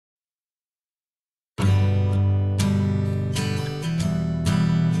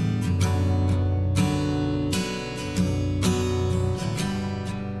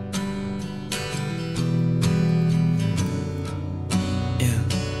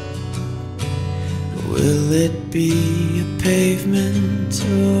Will it be a pavement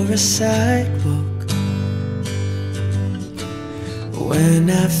or a sidewalk? When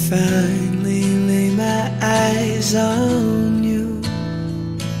I finally lay my eyes on you,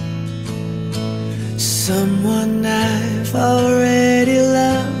 someone I've already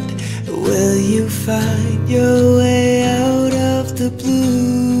loved, will you find your way out of the blue?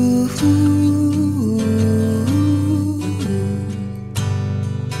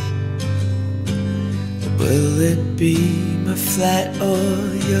 Will it be my flat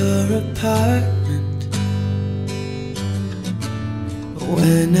or your apartment?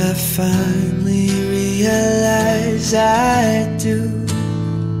 When I finally realize I do,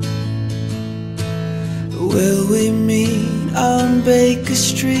 will we meet on Baker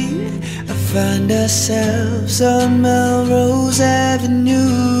Street or find ourselves on Melrose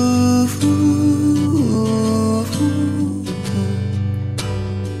Avenue?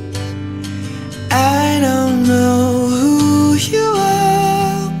 I don't know who you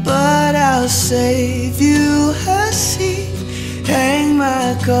are, but I'll save you a seat. Hang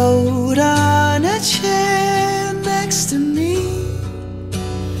my coat on a chair next to me.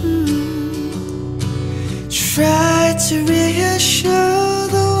 Try to reassure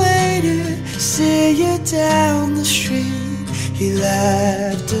the waiter, see you down the street. He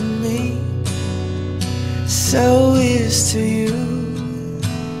laughed at me. So here's to you,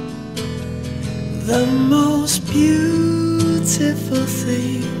 the most beautiful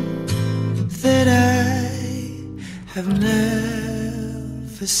thing that I have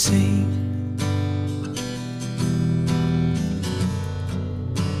never seen.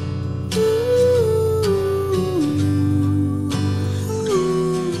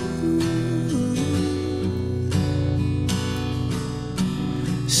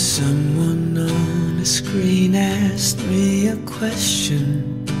 Someone on a screen asked me a question,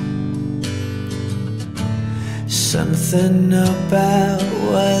 something about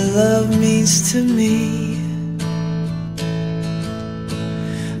what love means to me.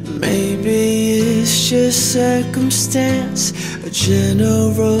 Maybe it's just circumstance or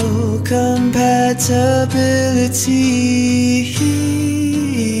general compatibility.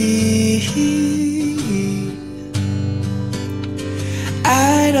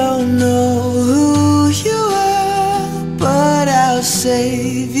 I don't know who you are, but I'll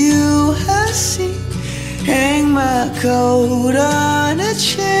save you a seat. Hang my coat on a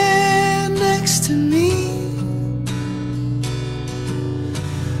chair next to me.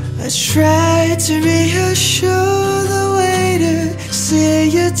 I tried to reassure the waiter, see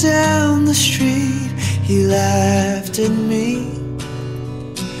you down the street. He laughed at me.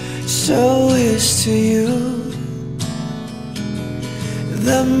 So here's to you,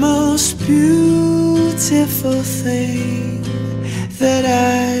 the most beautiful thing that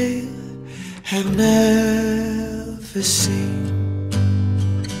I have never seen,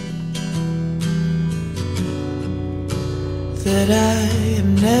 that I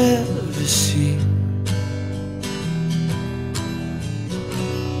have never seen.